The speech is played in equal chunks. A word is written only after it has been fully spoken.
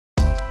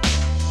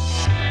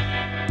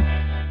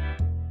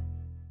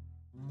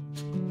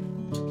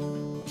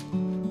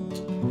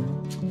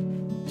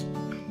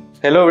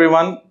Hello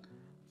everyone,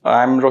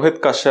 I'm Rohit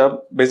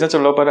Kashyap, business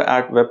developer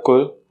at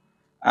Webkul,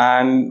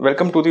 and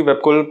welcome to the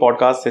Webkul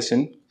Podcast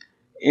session.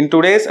 In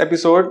today's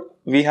episode,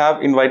 we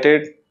have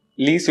invited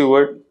Lee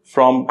Seward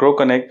from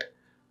Gro-Connect.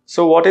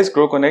 So what is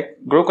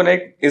Gro-Connect?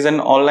 Gro-Connect is an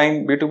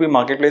online B2B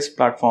marketplace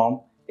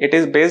platform. It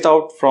is based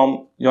out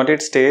from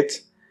United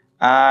States,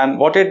 and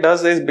what it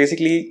does is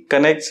basically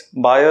connects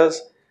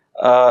buyers,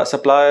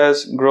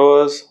 suppliers,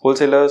 growers,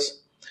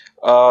 wholesalers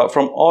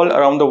from all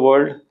around the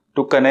world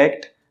to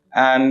connect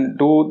and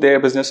do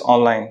their business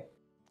online.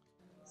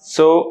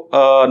 So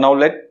now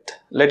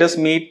let us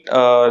meet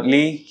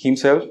Lee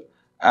himself,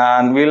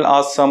 and we'll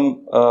ask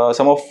some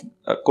of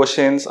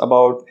questions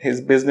about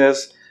his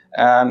business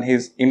and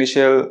his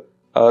initial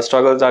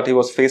struggles that he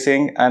was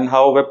facing, and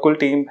how Webkul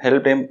team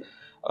helped him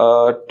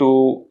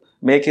to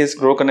make his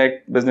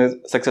Gro-Connect business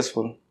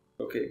successful.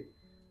 Okay,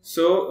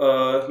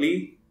 so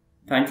Lee,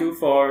 thank you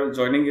for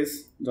joining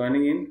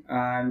in,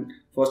 and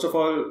first of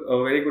all,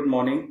 a very good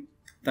morning.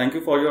 Thank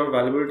you for your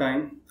valuable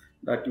time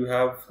that you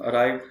have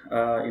arrived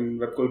in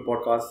Webkul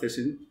Podcast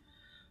session.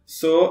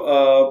 So,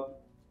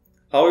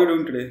 how are you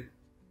doing today?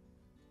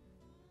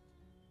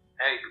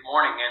 Hey, good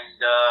morning,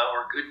 and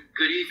or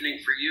good evening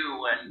for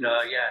you, and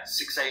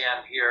 6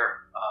 a.m.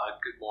 here.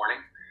 Good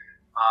morning.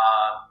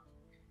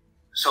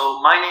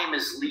 So my name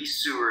is Lee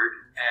Seward,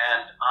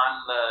 and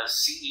I'm the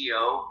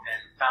CEO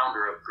and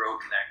founder of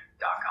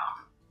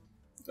Gro-Connect.com.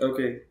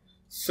 Okay.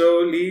 So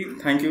Lee,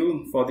 thank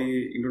you for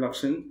the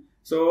introduction.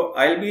 So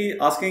I'll be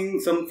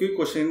asking some few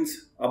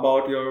questions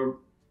about your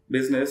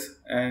business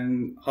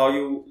and how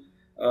you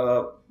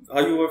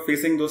were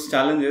facing those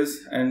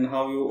challenges and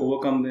how you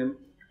overcome them,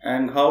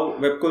 and how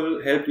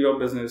Webkul helped your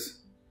business.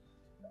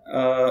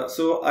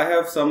 So I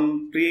have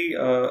some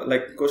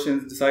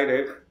questions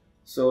decided.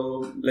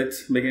 So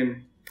let's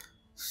begin.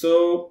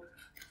 So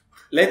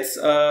let's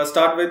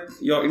start with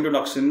your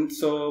introduction.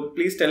 So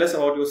please tell us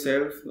about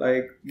yourself.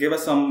 Like, give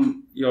us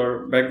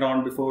your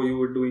background before you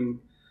were doing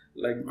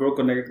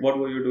Gro-Connect. What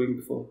were you doing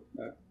before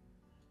that?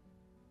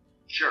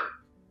 Sure.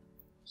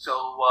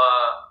 So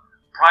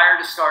prior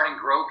to starting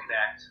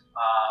Gro-Connect,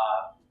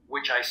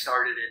 which I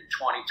started in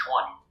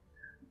 2020,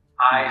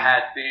 I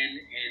had been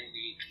in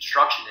the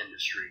construction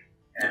industry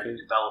and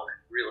development,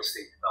 real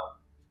estate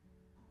development.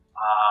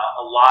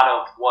 A lot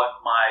of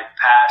what my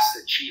past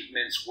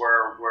achievements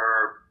were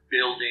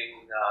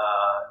building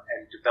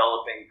and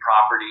developing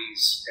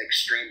properties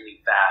extremely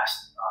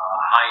fast,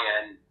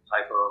 high-end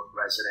type of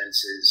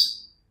residences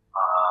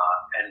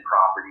and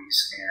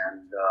properties,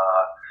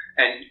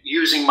 and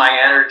using my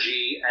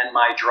energy and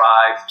my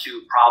drive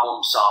to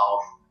problem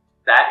solve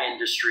that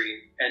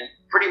industry and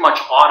pretty much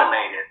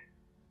automate it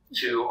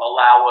to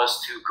allow us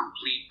to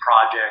complete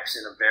projects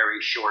in a very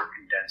short,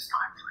 condensed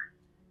time frame.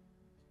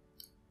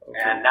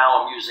 Okay. And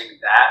now I'm using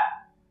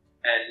that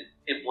and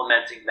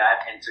implementing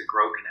that into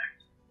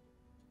Gro-Connect.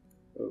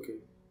 Okay.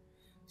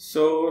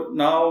 So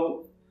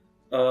now,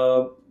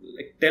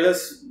 tell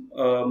us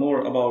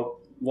more about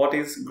what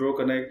is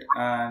Gro-Connect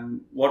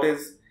and what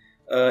is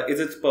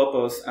its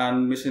purpose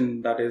and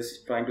mission that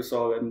is trying to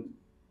solve, and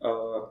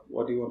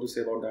what do you want to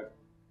say about that?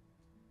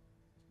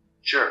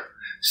 Sure.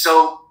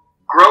 So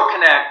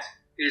Gro-Connect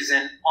is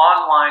an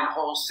online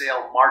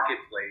wholesale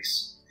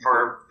marketplace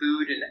for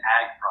food and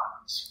ag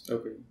products.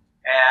 Okay.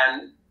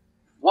 And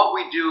what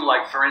we do,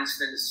 like for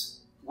instance,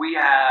 we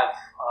have,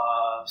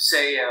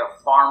 say, a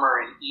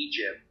farmer in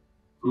Egypt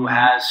who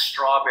has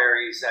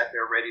strawberries that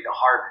they're ready to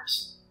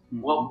harvest.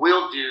 What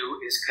we'll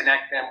do is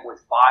connect them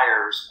with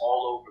buyers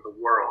all over the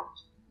world,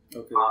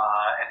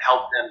 and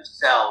help them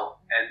sell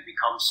and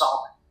become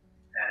solvent.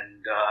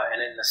 And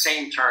in the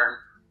same turn,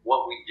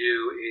 what we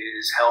do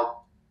is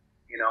help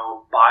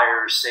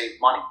buyers save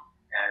money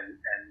and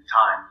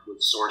time with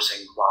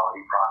sourcing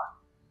quality product.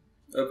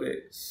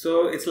 Okay,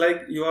 so it's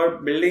like you are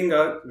building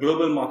a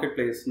global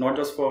marketplace, not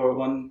just for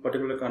one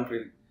particular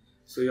country.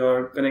 So you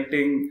are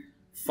connecting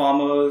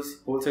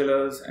farmers,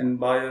 wholesalers, and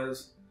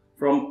buyers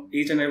from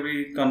each and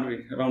every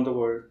country around the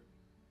world.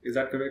 Is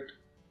that correct?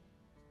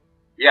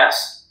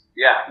 Yes.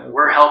 Yeah. Okay.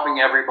 We're helping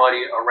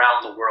everybody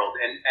around the world.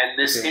 And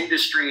this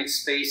industry and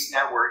space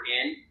that we're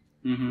in,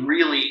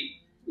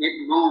 really,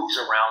 it moves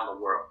around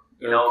the world.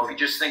 You know, if you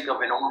just think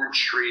of an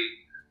orange tree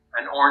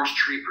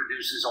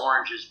produces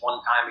oranges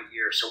one time a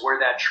year. So where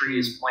that tree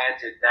is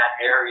planted, that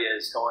area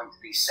is going to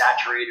be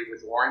saturated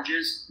with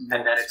oranges,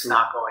 and then it's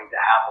not going to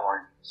have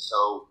oranges.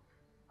 So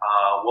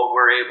what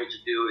we're able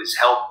to do is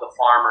help the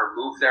farmer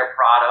move their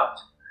product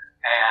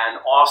and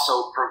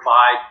also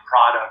provide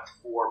product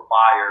for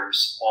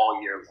buyers all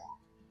year long.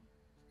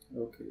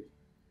 Okay.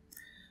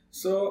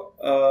 So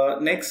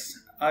next,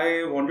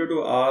 I wanted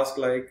to ask,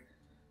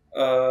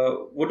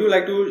 would you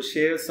like to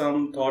share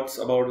some thoughts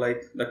about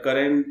the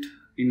current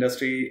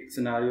industry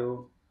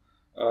scenario,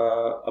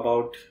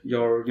 about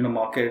your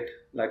market,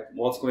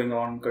 what's going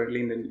on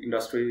currently in the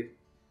industry,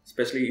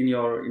 especially in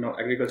your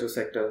agriculture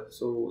sector?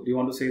 So do you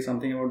want to say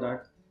something about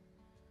that?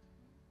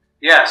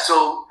 Yeah.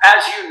 So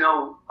as you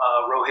know,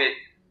 Rohit,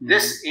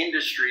 this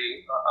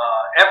industry,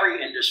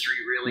 every industry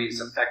really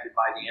is affected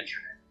by the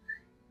internet.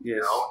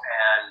 Yes.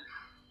 And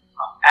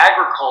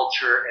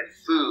agriculture and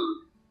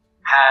food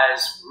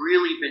has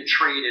really been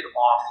traded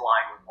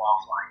offline with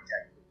offline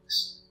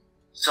techniques.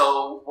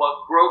 So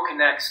what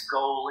Gro-Connect's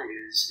goal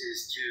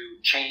is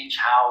to change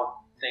how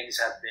things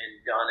have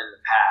been done in the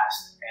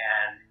past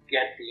and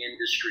get the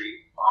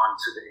industry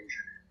onto the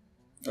internet.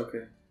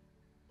 Okay.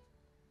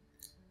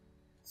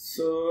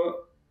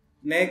 So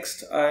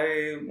next,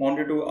 I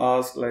wanted to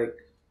ask, like,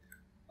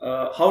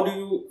 how did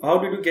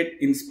you get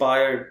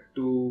inspired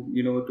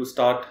to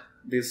start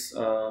this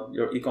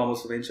your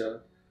e-commerce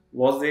venture?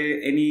 Was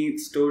there any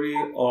story,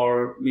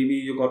 or maybe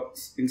you got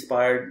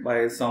inspired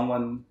by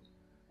someone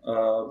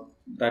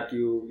that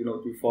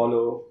you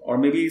follow, or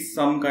maybe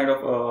some kind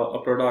of a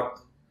product,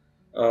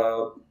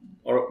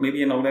 or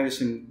maybe an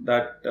organization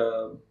that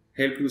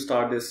helped you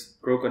start this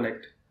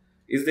Gro-Connect?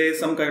 Is there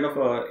some kind of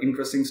a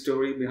interesting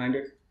story behind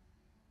it?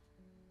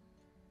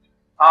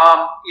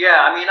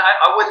 Yeah, I mean,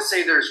 I wouldn't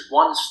say there's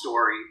one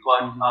story,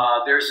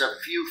 but there's a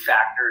few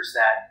factors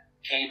that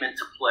came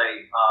into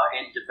play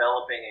in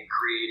developing and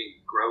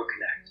creating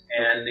Gro-Connect.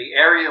 And the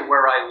area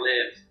where I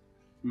live,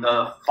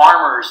 the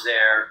farmers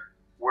there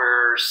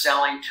were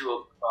selling to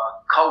a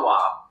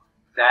co-op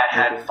that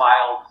had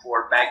filed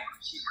for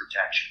bankruptcy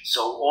protection.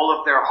 So all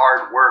of their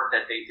hard work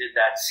that they did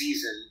that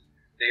season,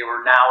 they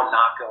were now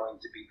not going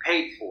to be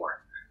paid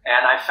for.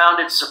 And I found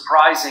it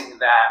surprising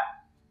that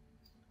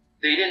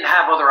they didn't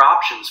have other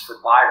options for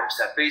buyers,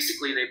 that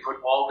basically they put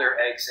all their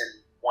eggs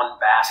in one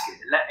basket.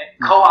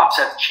 And co-ops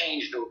have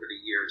changed over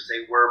the years.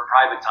 They were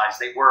privatized.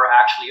 They were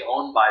actually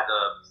owned by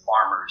the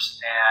farmers.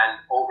 And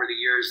over the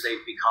years,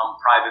 they've become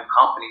private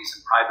companies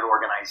and private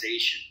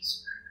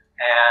organizations.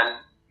 And,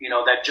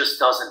 that just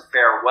doesn't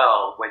fare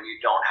well when you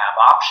don't have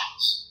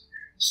options.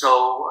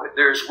 So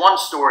there's one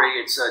story.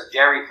 It's a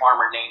dairy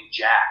farmer named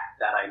Jack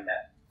that I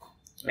met.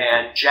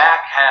 And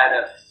Jack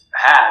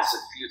has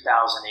a few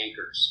thousand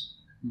acres.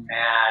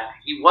 And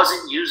he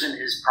wasn't using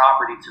his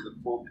property to the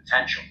full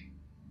potential.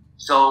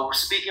 So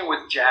speaking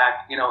with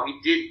Jack, he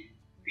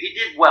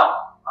did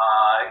well.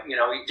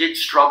 He did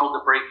struggle to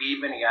break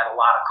even. He had a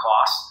lot of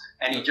costs,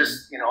 and he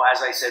just,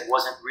 as I said,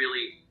 wasn't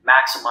really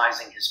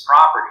maximizing his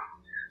property.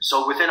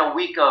 So within a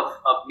week of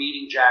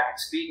meeting Jack and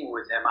speaking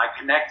with him, I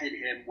connected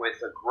him with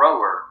a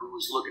grower who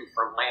was looking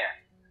for land.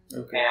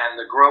 And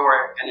the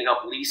grower ended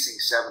up leasing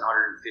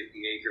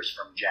 750 acres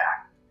from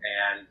Jack.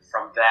 And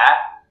from that,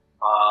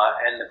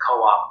 and the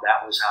co-op,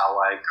 that was how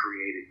I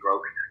created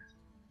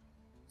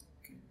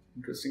Gro-Connect.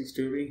 Interesting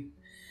story.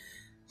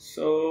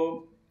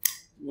 So,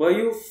 were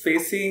you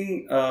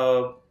facing?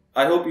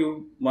 I hope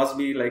you must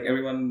be like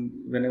everyone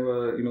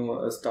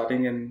whenever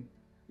starting in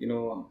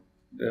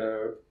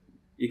the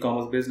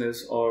e-commerce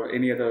business or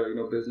any other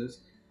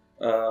business.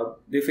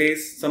 They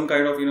face some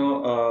kind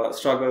of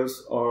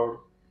struggles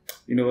or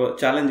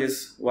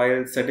challenges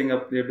while setting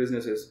up their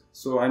businesses.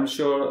 So I'm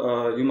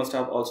sure you must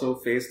have also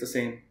faced the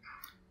same.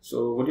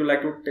 So would you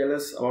like to tell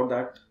us about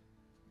that?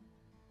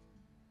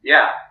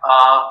 Yeah,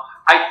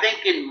 I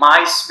think in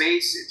my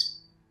space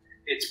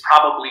it's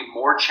probably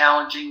more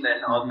challenging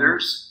than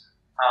others.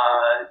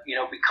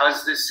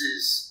 Because this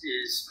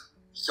is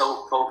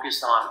so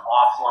focused on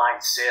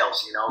offline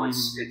sales.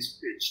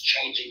 It's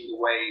changing the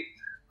way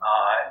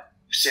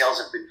sales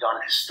have been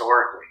done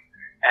historically,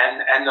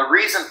 and the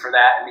reason for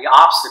that and the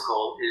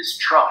obstacle is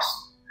trust.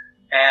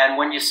 And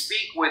when you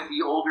speak with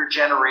the older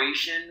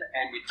generation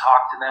and you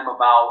talk to them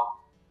about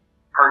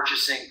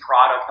purchasing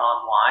product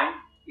online,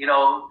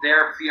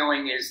 their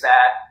feeling is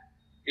that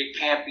it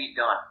can't be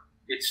done.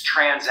 It's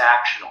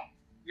transactional.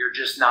 You're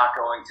just not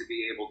going to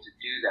be able to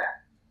do that.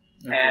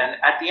 And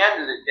at the end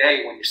of the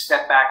day, when you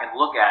step back and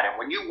look at it,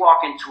 when you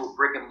walk into a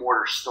brick and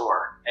mortar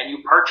store and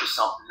you purchase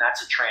something,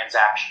 that's a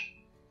transaction.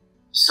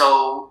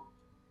 So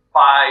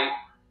by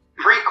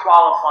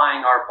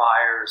pre-qualifying our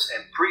buyers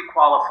and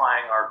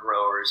pre-qualifying our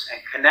growers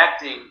and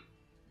connecting,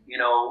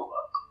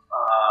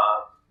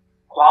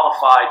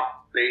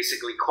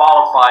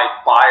 qualified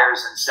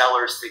buyers and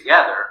sellers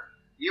together,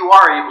 you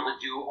are able to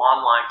do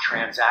online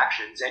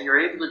transactions, and you're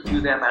able to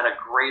do them at a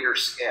greater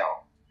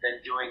scale than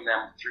doing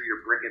them through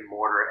your brick and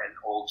mortar and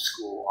old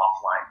school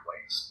offline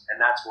ways. And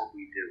that's what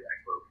we do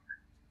at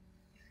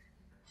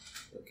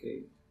Gro-Connect. Okay.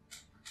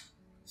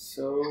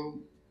 So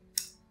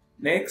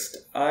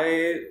next,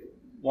 I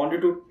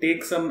wanted to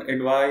take some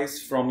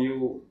advice from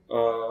you,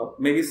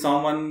 maybe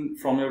someone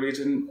from your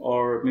region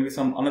or maybe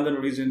some another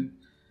region.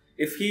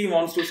 If he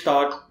wants to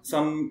start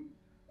some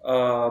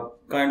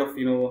kind of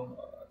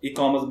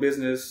e-commerce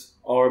business,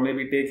 or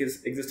maybe take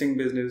his existing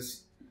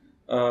business,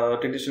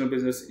 traditional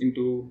business,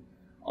 into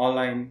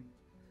online.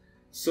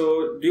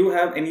 So do you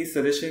have any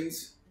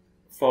suggestions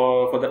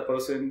for that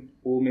person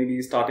who may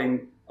be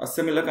starting a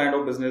similar kind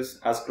of business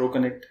as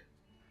Gro-Connect?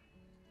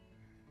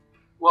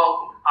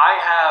 Well, I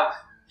have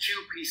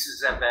two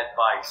pieces of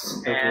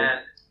advice,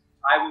 and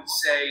I would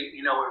say,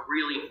 it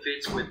really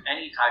fits with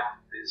any type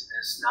of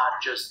business,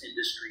 not just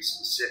industry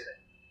specific.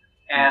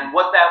 And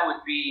what that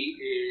would be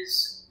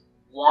is,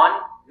 one,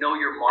 know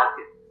your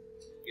market.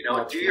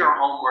 Do your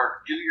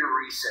homework, do your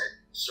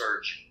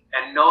research,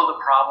 and know the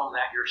problem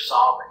that you're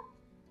solving.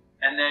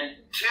 And then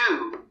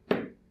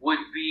 2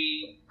 would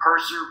be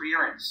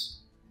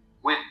perseverance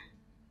with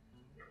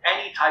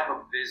any type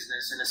of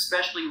business, and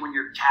especially when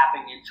you're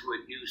tapping into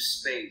a new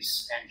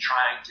space and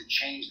trying to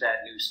change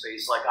that new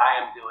space like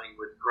I am doing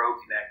with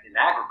Gro-Connect in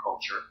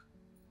agriculture,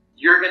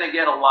 you're going to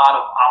get a lot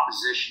of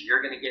opposition.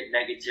 You're going to get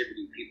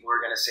negativity. People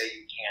are going to say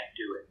you can't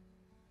do it.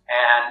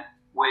 And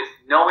with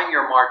knowing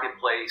your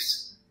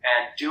marketplace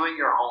and doing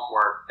your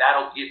homework,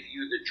 that'll give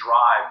you the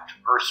drive to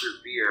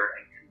persevere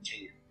and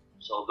continue.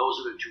 So those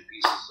are the 2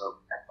 pieces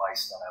of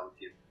advice that I would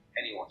give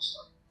anyone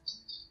starting a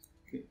business.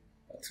 Okay,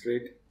 that's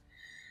great.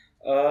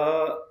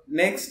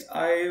 Next,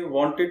 I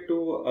wanted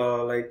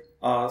to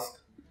ask,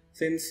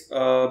 since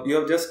you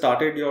have just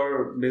started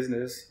your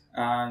business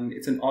and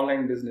it's an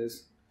online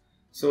business.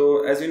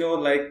 So as you know,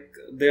 like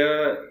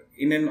there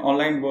in an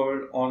online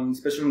world, on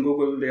especially on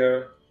Google, there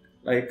are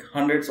like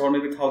hundreds or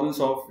maybe thousands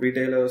of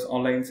retailers,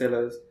 online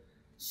sellers.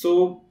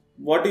 So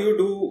what do you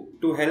do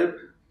to help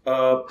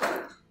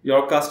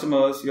your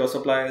customers, your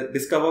suppliers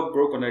discover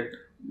Gro-Connect?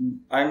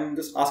 I'm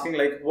just asking,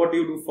 like, what do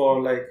you do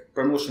for like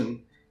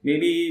promotion?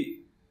 Maybe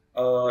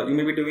you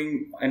may be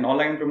doing an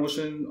online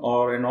promotion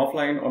or an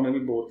offline or maybe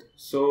both.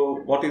 So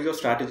what is your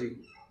strategy?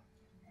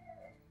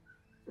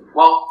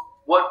 Well,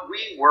 what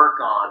we work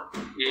on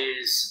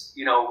is,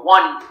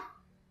 one,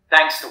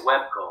 thanks to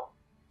Webkul,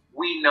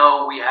 we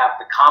know we have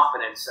the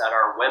confidence that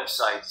our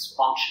website's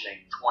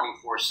functioning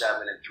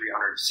 24/7 and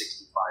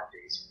 365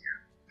 days a year.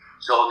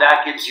 So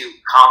that gives you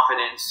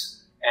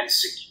confidence and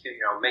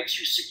makes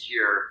you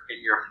secure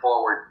in your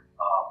forward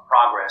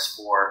progress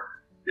for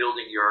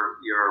building your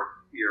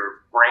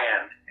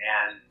brand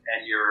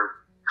and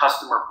your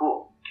customer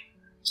pool.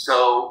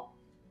 So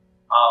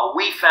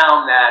we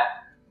found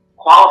that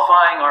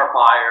qualifying our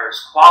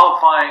buyers,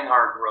 qualifying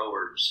our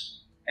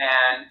growers,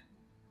 and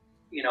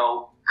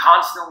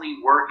constantly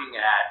working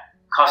at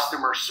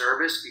customer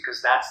service,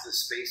 because that's the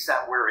space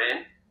that we're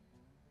in.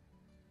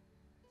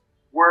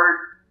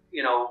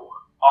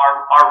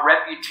 Our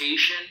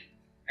reputation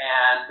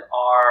and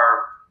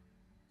our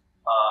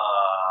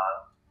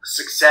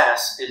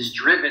success is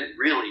driven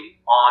really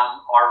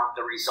on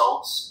the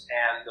results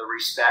and the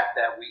respect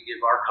that we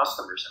give our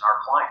customers and our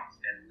clients.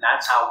 And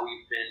that's how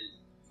we've been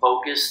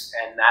focused,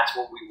 and that's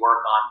what we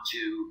work on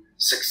to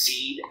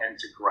succeed and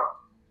to grow.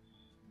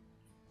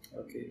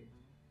 Okay.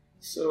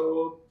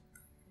 So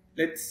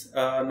let's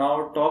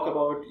now talk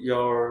about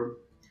your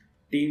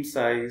team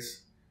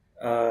size.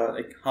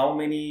 Like how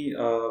many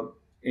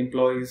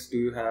employees do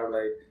you have?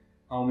 Like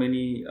how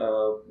many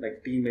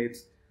like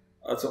teammates?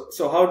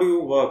 So how do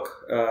you work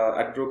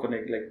at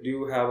Gro-Connect? Like, do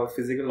you have a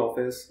physical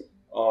office,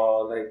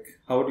 or like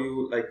how do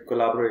you like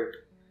collaborate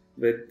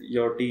with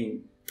your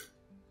team?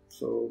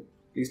 So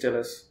please tell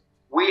us.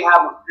 We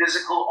have a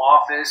physical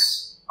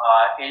office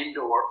in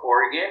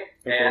Oregon,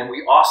 okay. And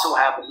we also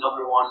have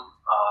another one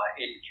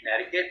in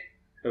Connecticut.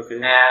 Okay.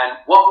 And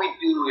what we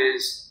do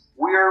is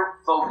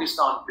we're focused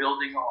on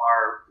building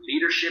our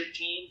leadership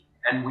team,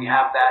 and we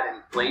have that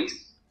in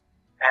place.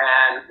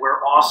 And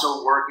we're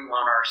also working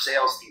on our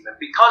sales team. And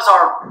because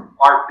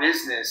our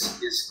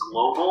business is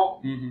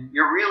global,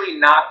 you're really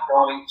not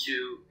going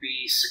to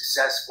be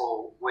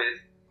successful with,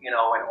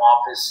 an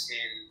office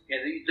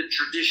in the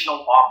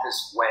traditional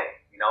office way,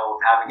 of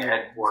having a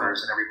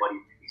headquarters and everybody.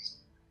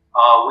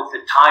 With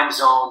the time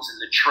zones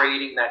and the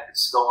trading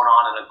that's going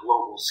on a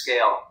global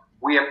scale,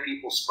 we have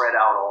people spread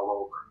out all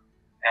over.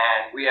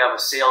 And we have a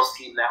sales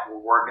team that we're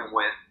working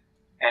with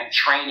and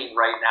training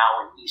right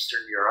now in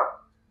Eastern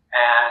Europe.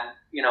 And,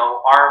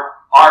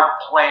 our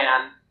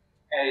plan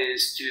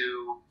is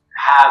to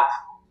have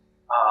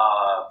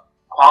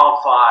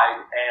qualified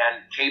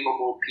and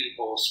capable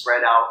people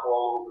spread out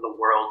all over the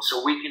world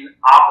so we can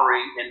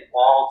operate in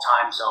all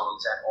time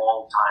zones at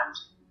all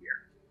times of the year.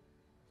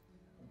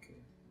 Okay.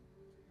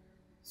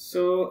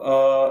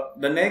 So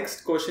the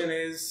next question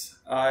is,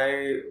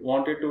 I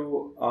wanted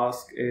to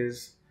ask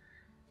is,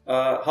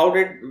 how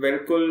did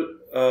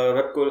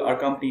Webkul, our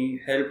company,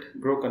 helped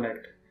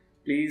Gro-Connect?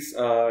 Please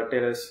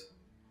tell us,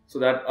 so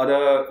that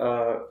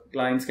other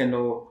clients can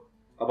know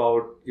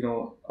about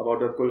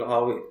Webkul,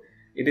 how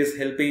it is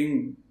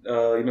helping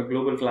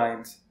global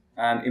clients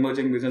and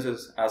emerging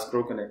businesses as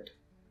Gro-Connect.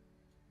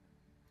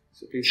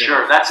 So please.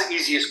 Sure, that's the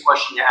easiest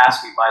question you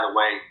asked me, by the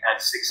way, at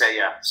 6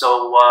 a.m.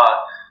 So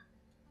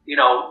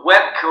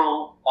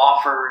Webkul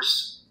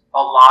offers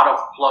a lot of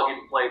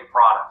plug-and-play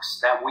products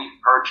that we've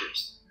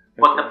purchased.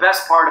 Okay. But the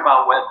best part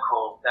about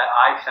Webkul that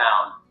I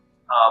found,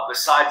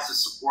 besides the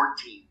support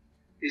team,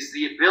 is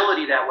the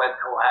ability that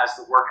Webkul has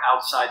to work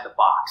outside the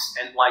box.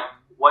 And like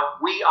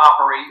what we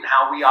operate and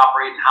how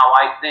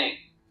I think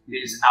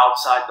is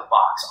outside the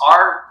box.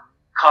 Our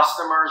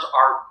customers,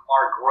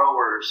 our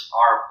growers,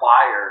 our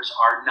buyers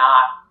are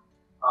not,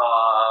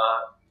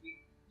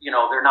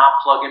 they're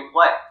not plug and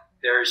play.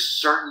 There's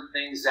certain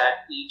things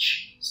that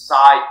each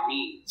side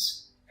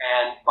needs.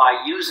 And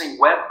by using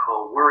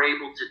Webkul, we're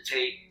able to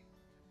take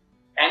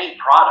any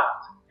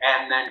product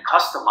and then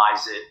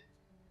customize it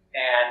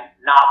and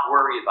not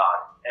worry about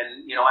it.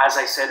 And, as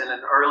I said in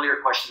an earlier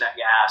question that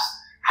you asked,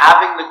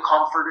 having the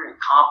comfort and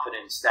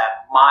confidence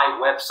that my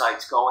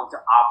website's going to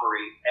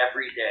operate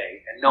every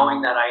day, and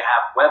knowing that I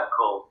have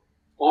Webkul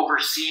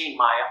overseeing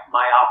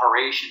my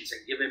operations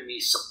and giving me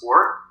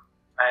support,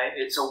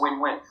 it's a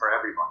win-win for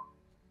everyone.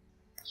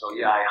 So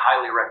yeah, I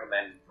highly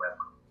recommend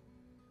Webkul.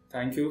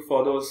 Thank you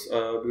for those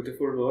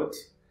beautiful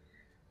words.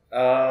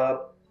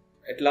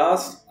 At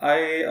last,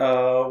 I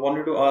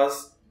wanted to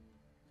ask,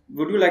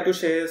 would you like to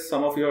share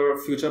some of your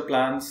future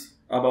plans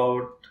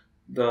about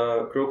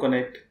the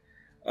Gro-Connect?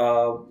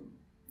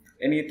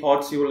 Any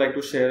thoughts you would like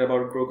to share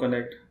about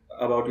Gro-Connect,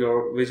 about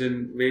your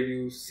vision, where do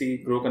you see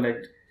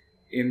Gro-Connect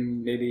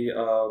in maybe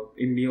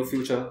in near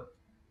future?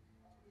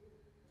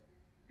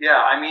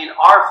 Yeah, I mean,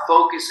 our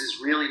focus is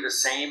really the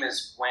same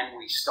as when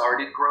we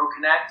started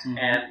Gro-Connect,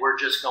 and we're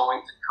just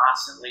going to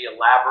constantly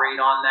elaborate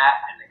on that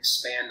and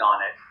expand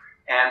on it.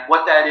 And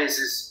what that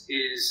is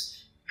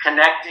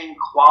connecting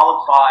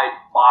qualified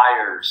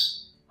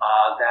buyers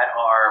that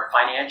are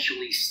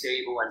financially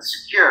stable and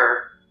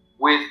secure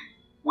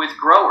with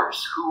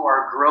growers who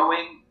are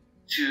growing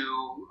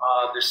to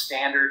the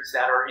standards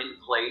that are in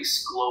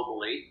place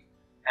globally,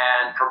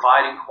 and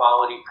providing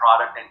quality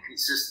product and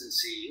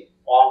consistency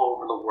all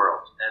over the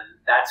world. And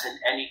that's in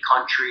any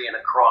country and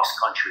across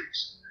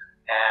countries.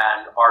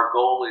 And our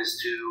goal is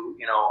to,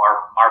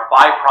 our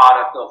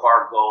byproduct of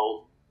our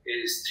goal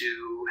is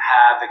to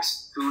have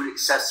food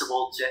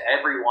accessible to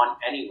everyone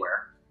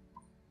anywhere,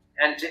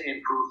 and to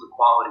improve the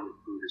quality of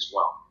food as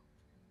well.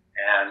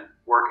 And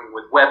working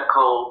with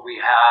Webkul, we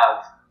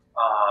have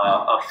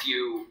a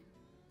few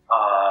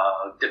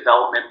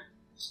development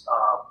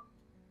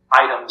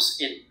items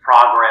in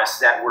progress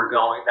that we're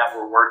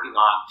working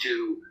on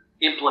to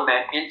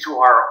implement into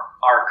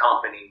our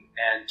company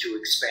and to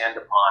expand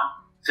upon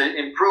to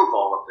improve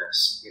all of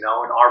this, and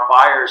our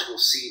buyers will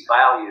see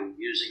value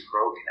using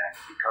Gro-Connect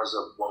because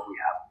of what we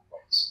have in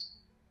place.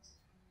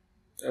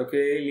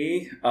 Okay,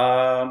 Lee,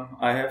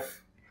 I have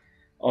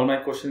all my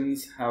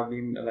questions have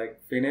been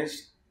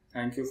finished.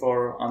 Thank you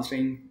for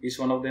answering each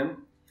one of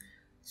them.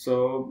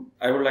 So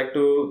I would like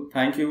to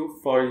thank you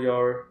for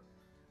your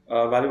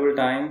valuable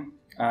time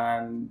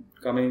and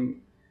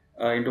coming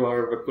into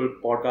our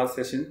Webkul podcast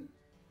session.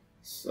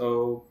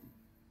 So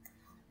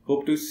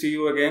hope to see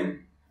you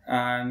again,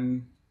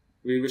 and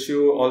we wish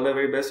you all the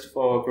very best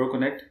for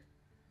Gro-Connect.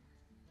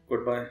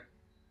 Goodbye.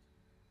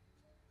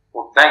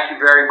 Well, thank you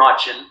very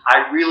much, and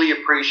I really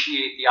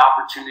appreciate the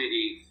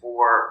opportunity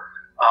for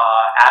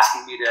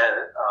asking me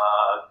to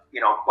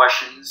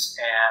questions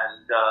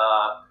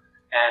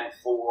and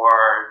for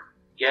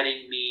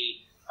getting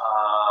me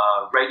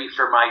ready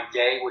for my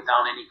day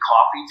without any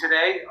coffee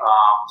today.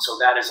 So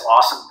that is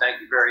awesome.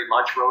 Thank you very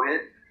much,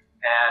 Rohit.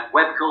 And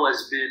Webkul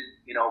has been,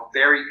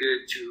 very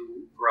good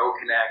to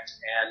Gro-Connect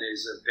and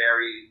is a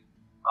very,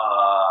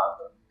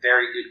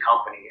 very good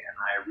company. And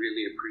I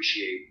really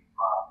appreciate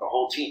the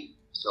whole team.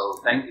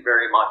 So thank you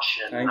very much.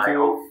 And I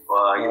hope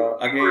your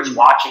viewers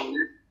watching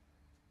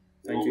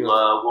it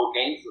will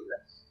gain from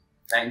this.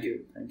 Thank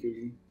you. Thank you,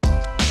 Lee.